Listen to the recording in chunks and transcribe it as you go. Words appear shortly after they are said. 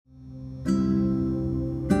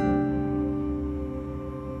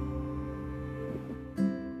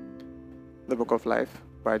The Book of Life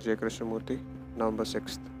by J. Krishnamurti, November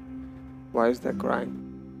 6th. Why is there crime?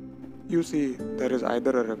 You see, there is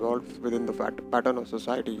either a revolt within the pattern of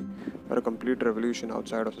society or a complete revolution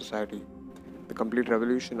outside of society. The complete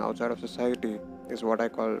revolution outside of society is what I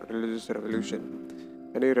call religious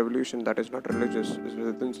revolution. Any revolution that is not religious is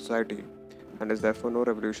within society and is therefore no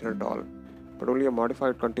revolution at all, but only a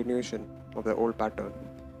modified continuation of the old pattern.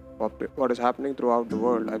 What is happening throughout the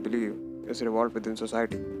world, I believe, is revolt within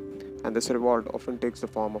society, and this revolt often takes the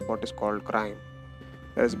form of what is called crime.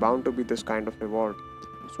 There is bound to be this kind of revolt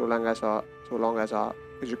so long as our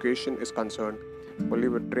education is concerned only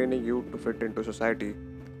with training you to fit into society,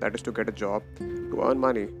 that is to get a job, to earn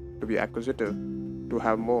money, to be acquisitive, to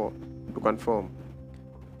have more, to conform.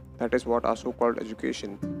 That is what our so-called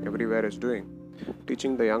education everywhere is doing,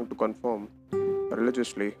 teaching the young to conform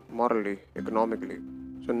religiously, morally, economically.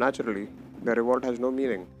 So naturally, the revolt has no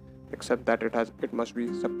meaning except that it must be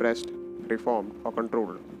suppressed, reformed, or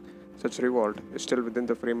controlled. Such revolt is still within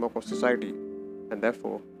the framework of society, and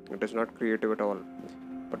therefore it is not creative at all.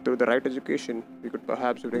 But through the right education, we could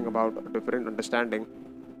perhaps bring about a different understanding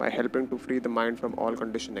by helping to free the mind from all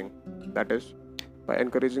conditioning. That is, by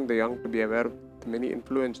encouraging the young to be aware of the many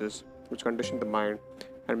influences which condition the mind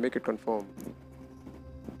and make it conform.